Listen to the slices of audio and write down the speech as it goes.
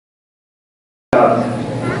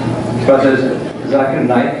Brother Zakir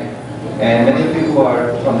Naik, and many of you who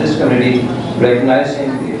are from this community recognize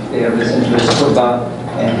him if they have listened to his khutbah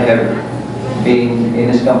and have been in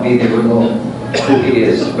his company, they will know who he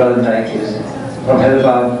is. Brother Naik is from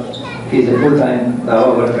Hyderabad. He is a full-time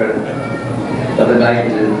dawah worker. Brother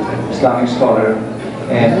Naik is an Islamic scholar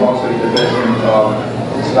and also is the president of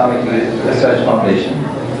Islamic Research Foundation.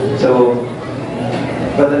 So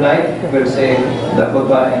Brother Naik will say the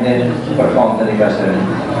khutbah and then perform the nikah ceremony.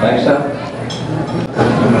 Thanks, sir.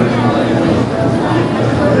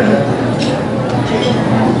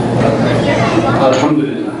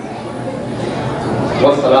 Alhamdulillah.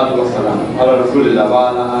 Wassalatu wassalamu ala rasulillah wa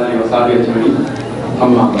ala alihi wa sahbihi ajma'in.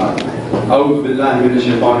 Amma ba'd. A'udhu billahi minash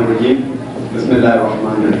shaitanir rajim. Bismillahir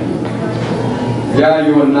rahmanir rahim. Ya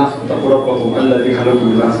ayyuhan nas taqu rabbakum alladhi khalaqakum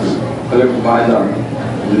min nafsin wahidatin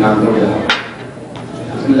minha zawjaha.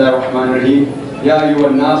 Bismillahir rahmanir rahim. Ya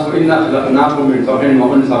ayyuhan nas inna khalaqnakum min dhakarin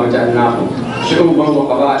wa unsa wa ja'alnakum shu'uban wa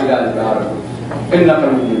qaba'ila lita'arafu. Inna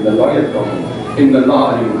akramakum indallahi atqakum. Inna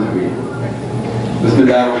Allaha alimun khabir.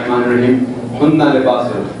 Bismillahir rahmanir rahim. Hunna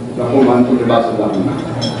libasun lakum wa antum libasun lahunna.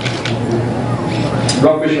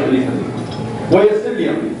 Rabbi shrah li sadri wa yassir li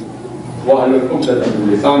amri wahlul 'uqdatan min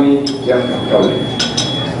lisani yafqahu qawli.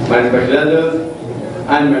 My respected elders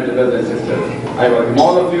and my brothers and sisters, I welcome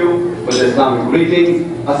all of you with the Islamic greetings.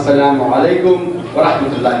 Assalamu alaikum wa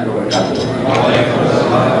rahmatullahi wa barakatuh.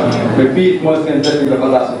 May peace, mercy and blessings of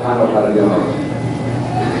Allah subhanahu wa ta'ala be upon you.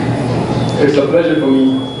 It's a pleasure for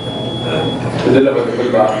me to deliver the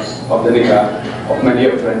khutbah of the nikah of my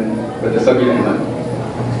dear friend, Brother Sabeel Ahmed.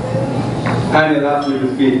 And he asked me to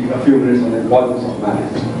speak a few minutes on the importance of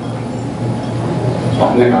marriage,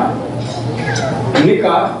 of nikah.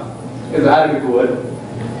 Nikah is an Arabic word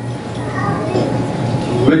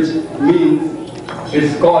which means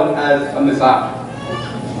it's called as a misah,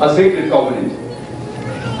 a sacred covenant.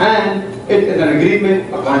 And it is an agreement,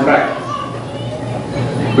 a contract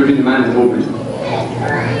between the man and the woman.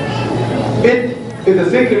 It is a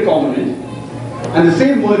sacred covenant, and the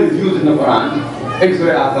same word is used in the Quran, in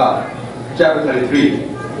Surah Azab, chapter 33,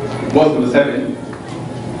 verse number 7,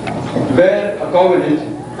 where a covenant,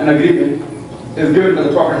 an agreement, is given to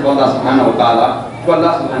the Prophet of Allah subhanahu wa ta'ala, to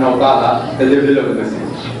Allah subhanahu wa ta'ala, that they will deliver the message.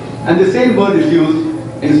 And the same word is used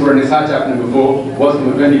in Surah Nisa, chapter number 4, verse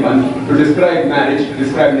number 21, to describe marriage, to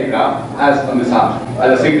describe nikah as a misah,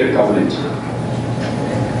 as a sacred covenant.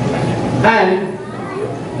 And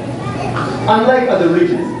unlike other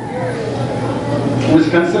religions, which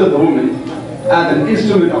consider the woman as an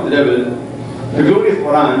instrument of the devil, the glorious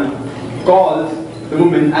Quran calls the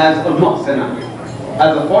woman as a muhsana,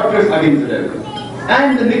 as a fortress against the devil.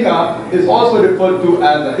 And the nikah is also referred to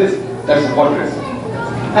as a hisn, that's a fortress.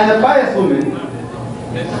 And a pious woman,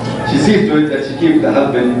 she sees to it that she keeps the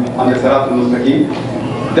husband on the Siratul Mustaqim,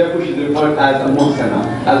 therefore she is referred as a muhsana,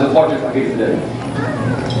 as a fortress against the devil.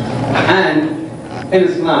 And in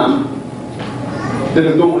Islam, there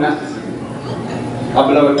is no monasticism. Our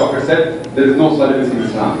beloved Prophet said, there is no celibacy in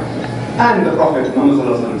Islam. And the Prophet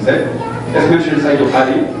Muhammad said, as mentioned in Sahih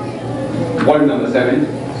Bukhari, volume number 7,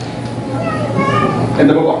 in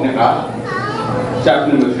the book of Nikah,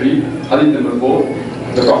 chapter number 3, hadith number 4,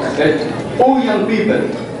 the Prophet said, O young people,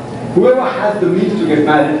 whoever has the means to get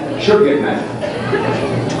married should get married.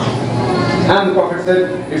 And the Prophet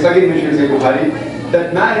said, it's again mentioned in Sahih Bukhari,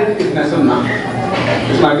 that marriage is my sunnah,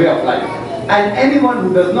 it's my way of life. And anyone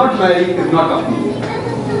who does not marry is not of me.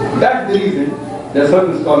 That's the reason there are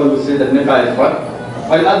certain scholars who say that nikah is fard,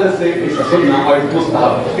 while others say it's a sunnah or it's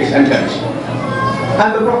mustahab, it's encouraged.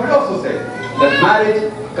 And the Prophet also said that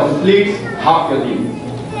marriage completes half your deen.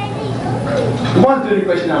 One during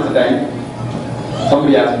question and answer time,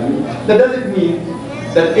 somebody asked me, that does it mean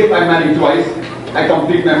that if I marry twice, I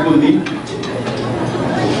complete my full deen?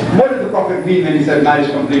 What did the Prophet mean when he said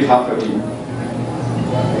marriage completes half your deen?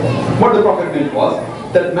 What the Prophet meant was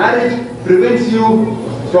that marriage prevents you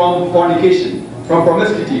from fornication, from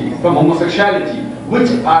promiscuity, from homosexuality, which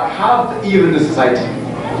are half the evil in the society.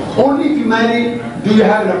 Only if you marry do you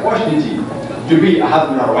have an opportunity to be a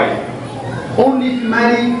husband or a wife. Only if you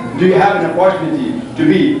marry do you have an opportunity to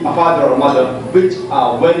be a father or a mother, which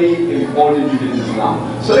are very important duties in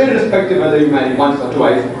Islam. So irrespective whether you marry once or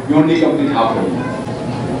twice, you only complete half of it.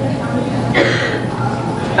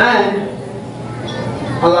 And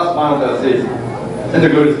Allah subhanahu wa ta'ala says in the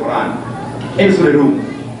glorious Quran, in Surah Rum,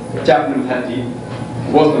 chapter number 30,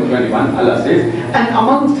 verse number 21, Allah says, and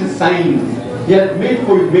amongst His signs, He has made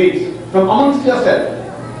for you mates from amongst yourself,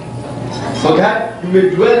 so that you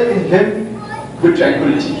may dwell in them with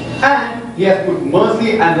tranquility. And He has put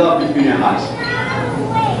mercy and love between your hearts.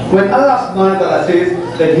 When Allah subhanahu wa ta'ala says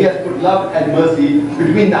that He has put love and mercy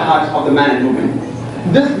between the hearts of the man and woman.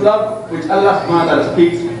 This love which Allah subhanahu wa ta'ala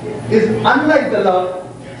speaks is unlike the love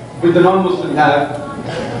which the non-Muslims have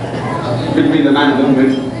between the man and the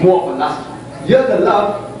woman, more of a lust. Here the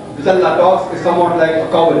love which Allah talks is somewhat like a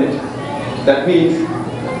covenant. That means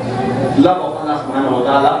love of Allah subhanahu wa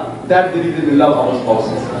ta'ala. That's the reason we love our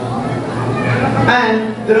spouses.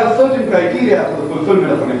 And there are certain criteria for the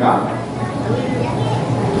fulfillment of a nikah.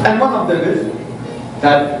 And one of them is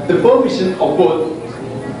that the permission of both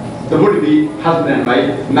the would-be husband and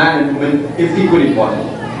wife, man and woman, is equally important.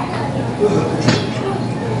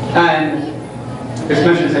 And it's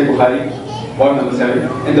mentioned in Sahih Bukhari, volume number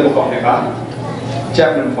 7, in the book of Nikah,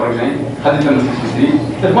 chapter number 49, hadith number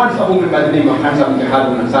 63, that once a woman by the name of Hamza bin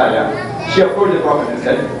Ansariya, she approached the Prophet and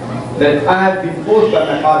said that I have been forced by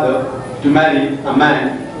my father to marry a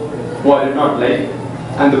man who I did not like,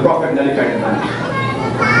 and the Prophet nullified the marriage.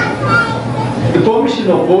 The permission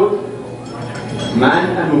of both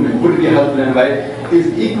man and woman, would be husband and wife, is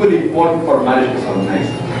equally important for marriage to solemnize.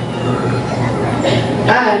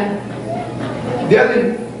 And the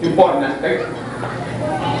other important aspect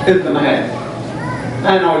is the mahar.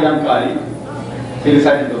 And our young Qari, he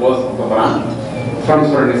recited the verse of the Quran from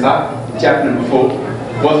Surah Nisa, chapter number 4,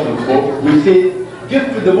 verse number 4, which says,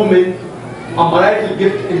 give to the woman a marital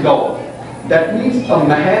gift in dowry. That means a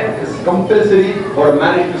mahar is compulsory for a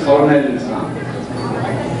marriage to solemnize in Islam.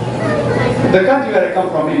 The country where I come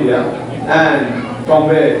from, India, and from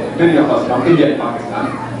where many of us come, India and Pakistan,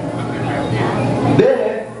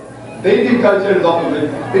 there, the Indian culture is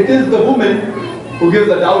opposite. It is the woman who gives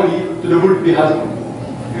the dowry to the would-be husband.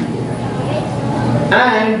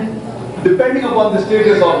 And depending upon the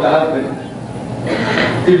status of the husband,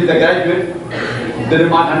 if he is a graduate, they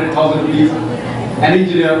demand 100,000 rupees. An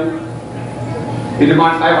engineer, he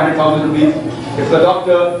demands 500,000 rupees. If the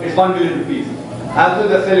doctor, it's 1 million rupees. As though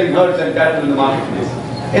they're selling herds and cattle in the marketplace.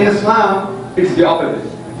 In Islam, it's the opposite.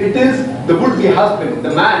 It is the would-be husband,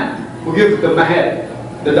 the man, who gives the mahar,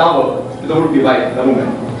 the dower, to the would-be wife, the woman.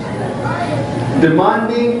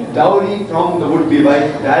 Demanding dowry from the would-be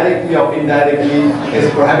wife, directly or indirectly,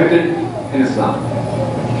 is prohibited in Islam.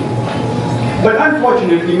 But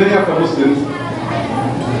unfortunately, many of the Muslims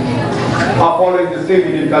are following the same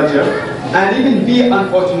Indian culture, and even we,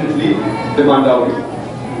 unfortunately, demand dowry.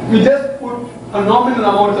 We just put a nominal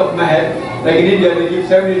amount of mahar, like in India they give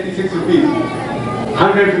 786 rupees,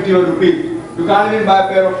 151 rupees. You can't even buy a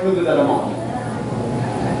pair of shoes with that amount.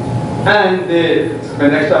 And they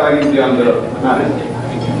spend extravagantly on the marriage.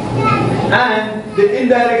 And they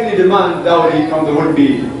indirectly demand dowry from the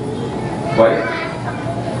would-be wife.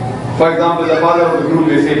 For example, the father of the groom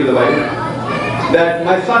may say to the wife that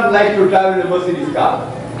my son likes to travel in a Mercedes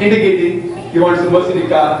car, indicating he wants a Mercedes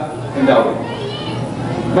car in dowry.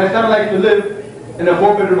 My son likes to live in a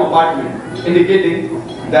 4-bedroom apartment, indicating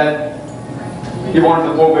that he wants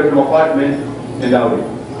a 4-bedroom apartment in dowry.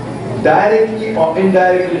 Directly or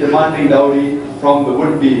indirectly demanding dowry from the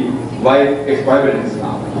would-be wife is prohibited in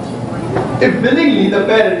Islam. If willingly the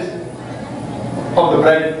parents of the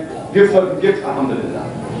bride give certain gifts, Alhamdulillah.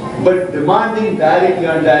 But demanding directly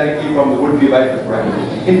or indirectly from the would-be wife is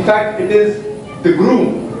prohibited. In fact, it is the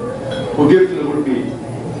groom who gives to the would-be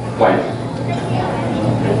wife.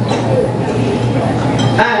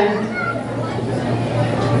 And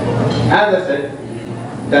as I said,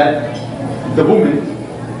 that the woman,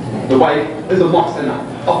 the wife, is a muhsana,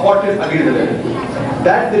 a fortress against the devil.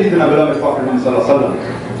 That's the reason our beloved Prophet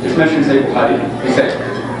ﷺ, it's mentioned in Sahih Bukhari, he said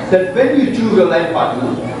that when you choose your life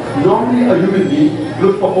partner, normally a human being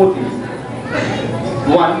looks for 4 things.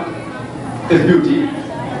 One is beauty,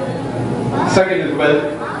 second is wealth,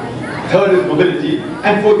 third is mobility,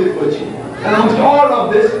 and fourth is virtue. And amongst all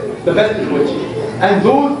of this, the best is virtue. And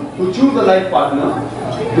those who choose a life partner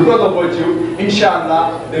because of virtue,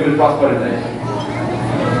 inshallah, they will prosper in life.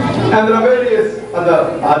 And there are various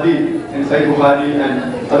other hadith in Sahih Bukhari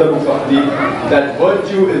and other books of hadith that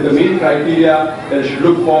virtue is the main criteria that you should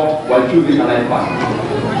look for while choosing a life partner.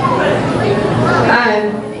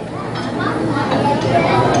 And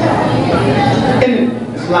in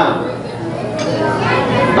Islam,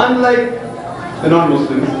 unlike the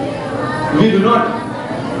non-Muslims, we do not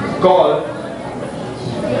call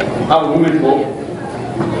our women folk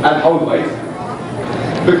as housewives,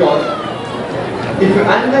 because if you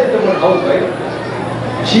analyze the word housewife,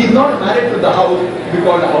 she is not married to the house, we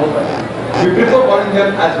call her housewife. We prefer calling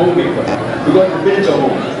them as homemaker, because they build the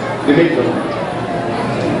home, they make the home.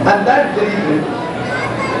 And that's the reason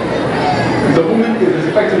the woman is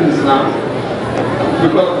respected in Islam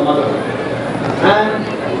because of the mother. And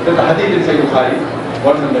there's a hadith in Sahih Bukhari,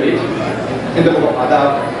 verse number 8, in the book of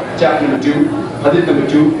Adab, chapter number 2. Hadith number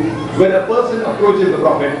 2, when a person approaches the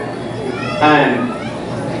Prophet and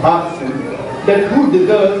asks him that who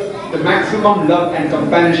deserves the maximum love and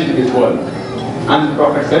companionship in this world. And the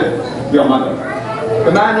Prophet said, your mother.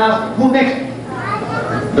 The man asked, who next?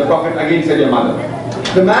 The Prophet again said, your mother.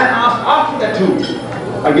 The man asked after that too.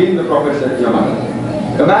 Again the Prophet said, your mother.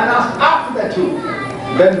 The man asked after that too.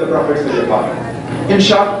 Then the Prophet said, your father. In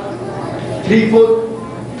short,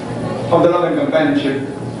 3/4 of the love and companionship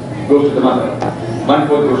goes to the mother. 1/4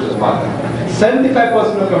 goes to the father.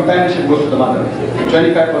 75% of companionship goes to the mother.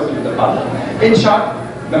 25% to the father. In short,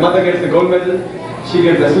 the mother gets the gold medal, she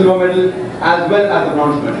gets the silver medal, as well as the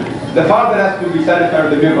bronze medal. The father has to be satisfied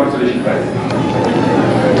with the mere consolation prize.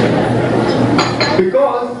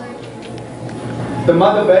 Because the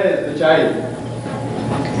mother bears the child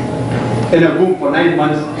in a womb for 9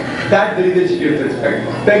 months, that's the reason she gives respect.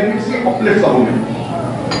 Pregnancy uplifts a woman.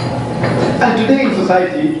 And today in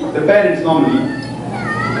society, the parents normally,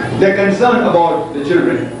 they're concerned about the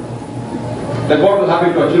children. That what will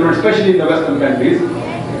happen to our children, especially in the Western countries,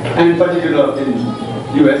 and in particular in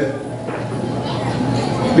US.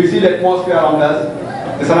 We see the atmosphere around us,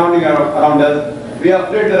 the surrounding around us. We are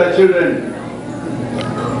afraid that our children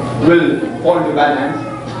will fall into bad hands.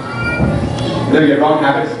 They will get wrong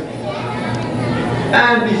habits.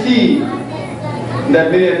 And we see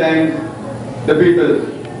that many a times the people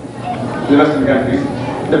in the Western countries,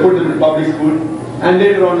 they put them in public school, and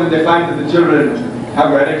later on when they find that the children have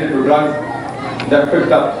got addicted to drugs, they have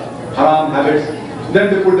picked up haram habits,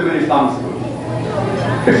 then they put them in Islamic school.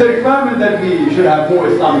 It's a requirement that we should have more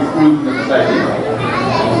Islamic schools in the society.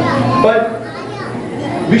 But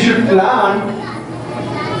we should plan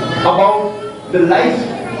about the life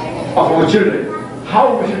of our children,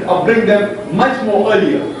 how we should upbring them much more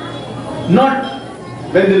earlier. Not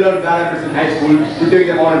when they learn Arabs in high school, to take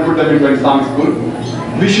them on and put them into an Islamic school.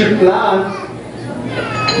 We should plan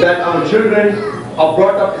that our children are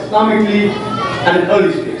brought up Islamically at an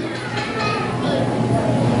early stage.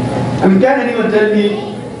 I mean, can anyone tell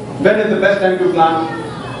me when is the best time to plan?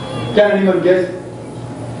 Can anyone guess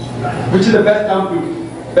which is the best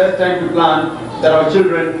time to plan that our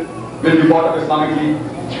children will be brought up Islamically?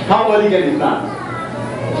 How early can we plan?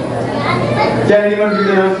 Can anyone give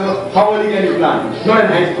an answer? How early can you plan? Not in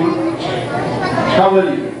high school. How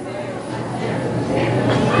early?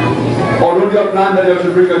 Or don't you have plan that you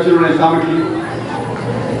should bring your children Islamically?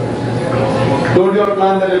 Don't you have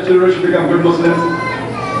plan that your children should become good Muslims?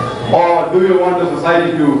 Or do you want the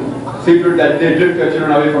society to see to it that they drift your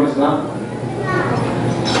children away from Islam?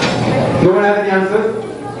 No one has any answers?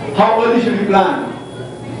 How early should we plan?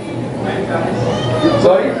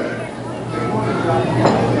 Sorry?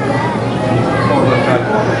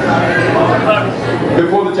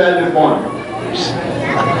 Before the child is born.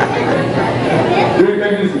 During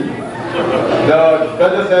pregnancy. The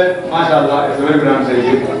brother said, MashaAllah, it's a very good answer,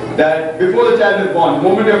 that before the child is born, the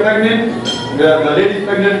moment you're pregnant, the lady is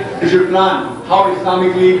pregnant, you should plan how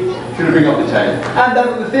Islamically should you bring up the child. And that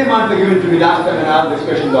was the same answer given to me last time when I asked this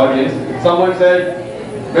question to the audience. Someone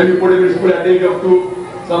said, when you put him in school at the age of 2,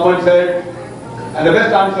 someone said, and the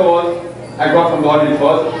best answer was, I got from the audience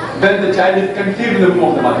was, when the child is conceived in the womb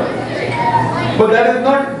of the mother. But that is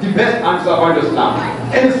not the best answer according to Islam.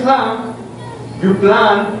 In Islam, you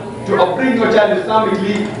plan to upbring your child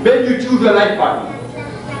Islamically when you choose your life partner.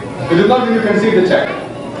 It is not when you conceive the child.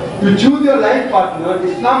 You choose your life partner,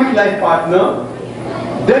 Islamic life partner,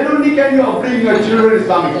 then only can you upbring your children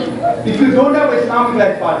Islamically. If you don't have an Islamic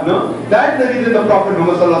life partner, that's the reason the Prophet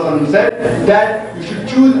Muhammad said that you should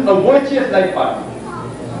choose a virtuous life partner.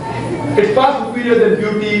 It's far superior than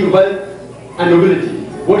beauty, wealth and nobility.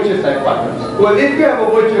 Virtuous life partner. Well, if you have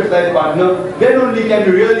a virtuous life partner, then only can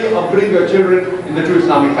you really upbring your children in the true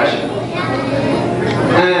Islamic fashion.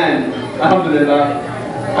 And Alhamdulillah,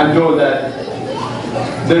 I'm told that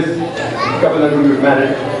this couple that will be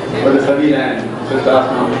married, Brother Sabeel and Sister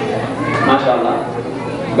Asma,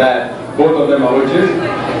 MashaAllah, that both of them are virtuous.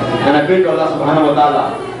 And I pray to Allah subhanahu wa ta'ala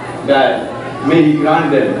that may He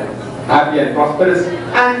grant them happy and prosperous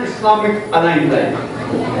and Islamic aligned life.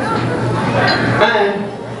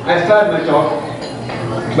 And I start my talk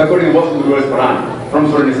by quoting a verse from the Holy Quran from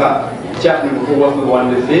Surah Nisa, chapter number 4, verse number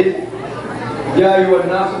 1. This says, Ya ayyuhan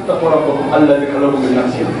nasu ittaqu rabbakum alladhi khalaqakum min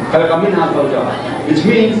nafsin khalaqa minha zawjaha, which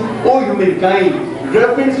means, O humankind,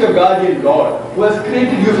 reverence your guardian God who has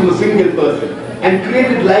created you from a single person and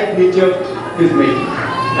created like nature his making.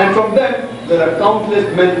 And from them there are countless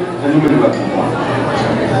men and women who have been born.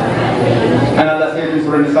 And Allah says in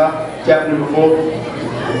Surah Nisa, chapter number 4,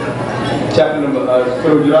 chapter number,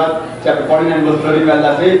 Surah Hujurat, chapter 49, verse 30, where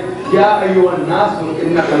Allah says, Ya ayyuhan nasu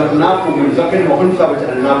inna khalaqnakum min zakarin wa unsa wa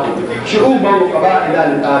ja'alnakum shu'uban wa qaba'ila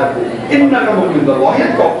lita'arafu inna rabbakum indallah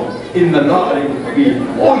yatqakum inna Allah alaykum khabir.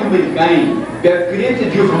 O humankind, we have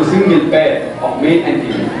created you from a single pair of male and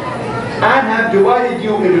female and have divided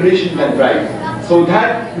you into nations and tribes, so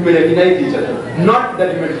that you may recognize each other, not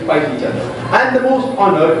that you may despise each other. And the most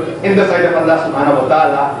honored in the sight of Allah subhanahu wa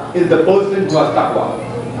ta'ala is the person who has taqwa.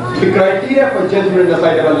 The criteria for judgment in the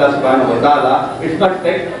sight of Allah subhanahu wa ta'ala, it's not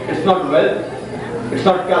sex, it's not wealth, it's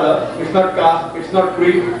not color, it's not caste, it's not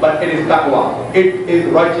creed, but it is taqwa. It is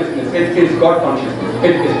righteousness, it is God consciousness,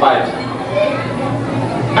 it is piety.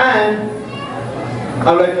 And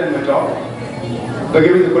I would like to end my talk by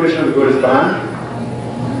giving the quotation of the Glorious Quran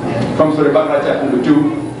from Surah Baqarah chapter number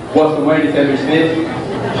 2, verse number 87, which says,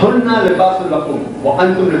 Hunna libasul lakum wa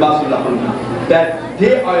antum libasul lahunna. That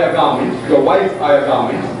they are your garments, your wives are your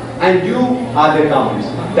garments, and you are their garments.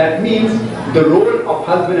 That means the role of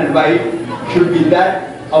husband and wife should be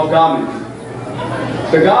that of garments.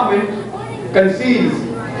 The garment conceals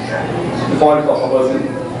the faults of a person,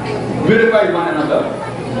 beautifies one another.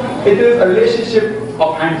 It is a relationship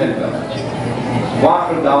of hands and blood. Wa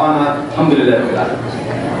akhir da'wana, alhamdulillah.